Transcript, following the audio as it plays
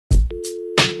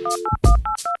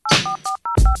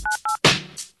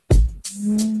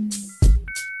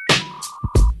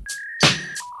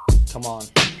Come on.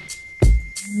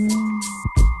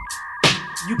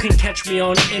 You can catch me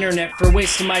on the internet for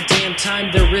wasting my damn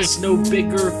time. There is no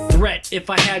bigger threat. If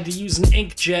I had to use an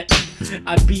inkjet,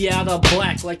 I'd be out of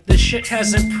black. Like this shit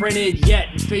hasn't printed yet.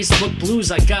 Facebook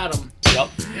blues, I got them. Yup.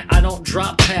 I don't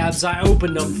drop tabs, I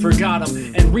open them, forgot them,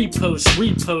 and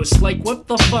repost. Like, what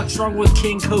the fuck's wrong with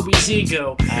King Kobe's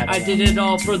ego? I did it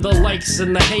all for the likes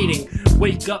and the hating.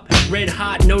 Wake up, red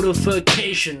hot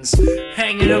notifications.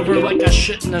 Hanging over like I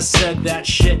shouldn't have said that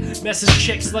shit. Message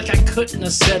chicks like I couldn't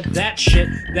have said that shit.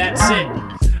 That's it.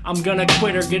 I'm gonna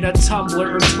quit or get a Tumblr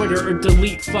or Twitter or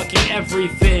delete fucking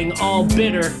everything, all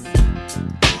bitter.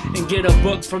 And get a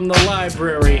book from the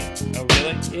library. Oh,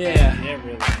 really? Yeah. Yeah,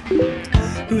 really.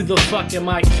 Who the fuck am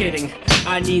I kidding?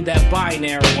 I need that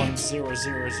binary.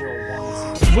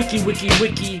 10001. Wiki Wiki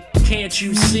Wiki, can't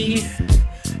you see?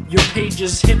 Your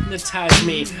pages hypnotize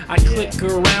me. I click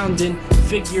around in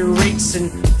figure eights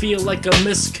and feel like a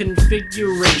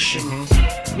misconfiguration.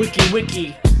 Wiki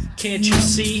Wiki, can't you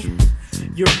see?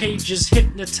 Your pages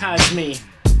hypnotize me.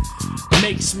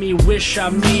 Makes me wish I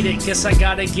made it. Guess I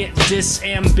gotta get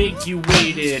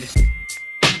disambiguated.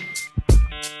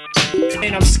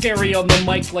 And I'm scary on the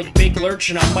mic like Big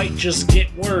Lurch, and I might just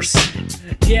get worse.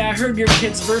 Yeah, I heard your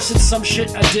kid's verse and some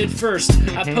shit I did first.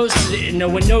 I posted it and no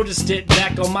one noticed it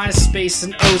back on MySpace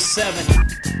in 07.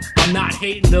 I'm not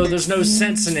hating though, there's no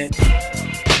sense in it.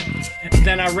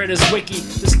 Then I read his wiki.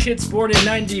 This kid's born in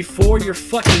 94, you're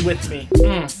fucking with me.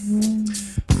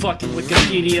 Fucking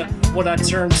Wikipedia, what I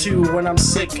turn to when I'm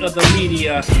sick of the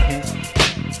media.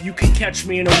 You can catch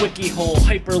me in a wiki hole,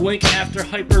 hyperlink after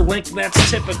hyperlink, that's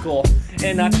typical.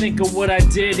 And I think of what I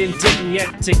did and didn't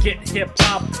yet to get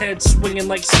hip-hop head swinging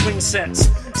like swing sets.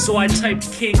 So I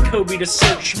typed King Kobe to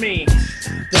search me.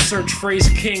 The search phrase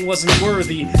king wasn't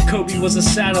worthy. Kobe was a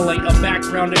satellite, a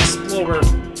background explorer.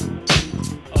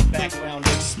 A background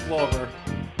explorer.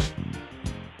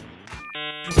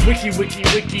 Wiki Wiki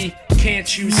Wiki,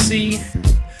 can't you see?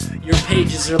 Your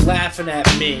pages are laughing at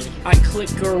me. I click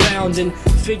around in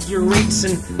figure eights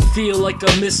and feel like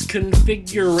a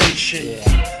misconfiguration.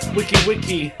 Yeah. Wiki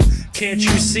Wiki, can't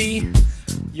you see?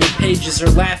 Your pages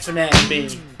are laughing at me.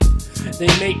 They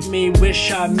make me wish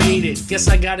I made it. Guess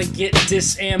I gotta get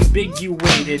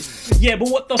disambiguated. Yeah, but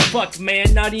what the fuck,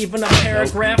 man? Not even a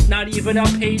paragraph, not even a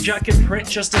page I can print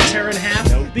just to tear in half.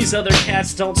 These other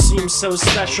cats don't seem so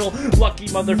special. Lucky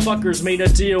motherfuckers made a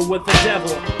deal with the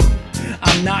devil.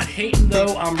 I'm not hating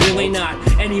though, I'm really not.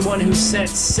 Anyone who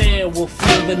sets sail will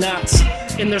feel the knots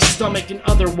in their stomach and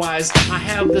otherwise. I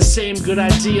have the same good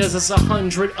ideas as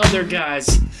 100 other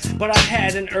guys. But I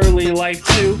had an early life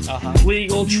too.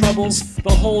 Legal troubles, the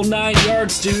whole 9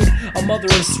 yards, dude. A mother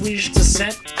of Swedish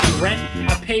descent, rent.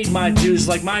 I paid my dues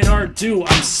like mine are due,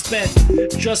 I'm spent.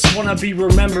 Just wanna be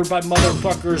remembered by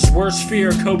motherfuckers. Worst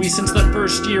fear, Kobe since the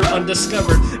first year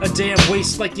undiscovered. A damn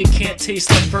waste like you can't taste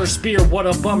the first beer, what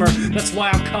a bummer. That's why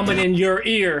I'm coming in your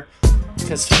ear.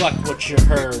 Cause fuck what you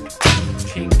heard.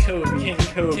 King Kobe, King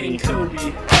Kobe, King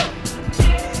Kobe.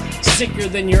 Sicker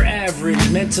than your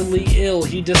average, mentally ill,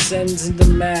 he descends into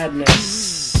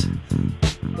madness.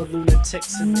 The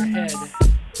lunatics in your head.